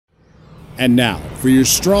And now, for your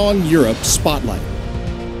Strong Europe Spotlight.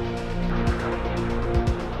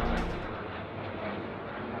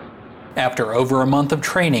 After over a month of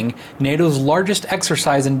training, NATO's largest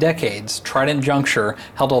exercise in decades, Trident Juncture,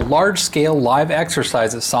 held a large-scale live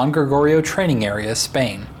exercise at San Gregorio Training area,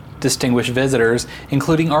 Spain. Distinguished visitors,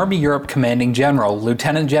 including Army Europe Commanding General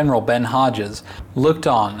Lieutenant General Ben Hodges, looked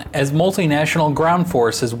on as multinational ground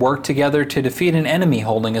forces worked together to defeat an enemy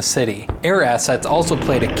holding a city. Air assets also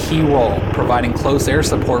played a key role, providing close air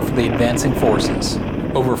support for the advancing forces.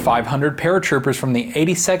 Over 500 paratroopers from the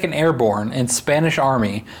 82nd Airborne and Spanish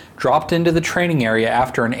Army dropped into the training area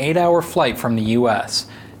after an 8-hour flight from the U.S.,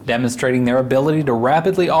 demonstrating their ability to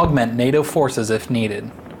rapidly augment NATO forces if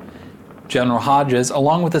needed. General Hodges,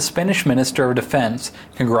 along with the Spanish Minister of Defense,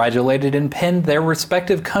 congratulated and pinned their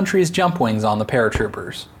respective countries' jump wings on the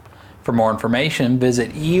paratroopers. For more information,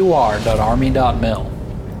 visit eur.army.mil.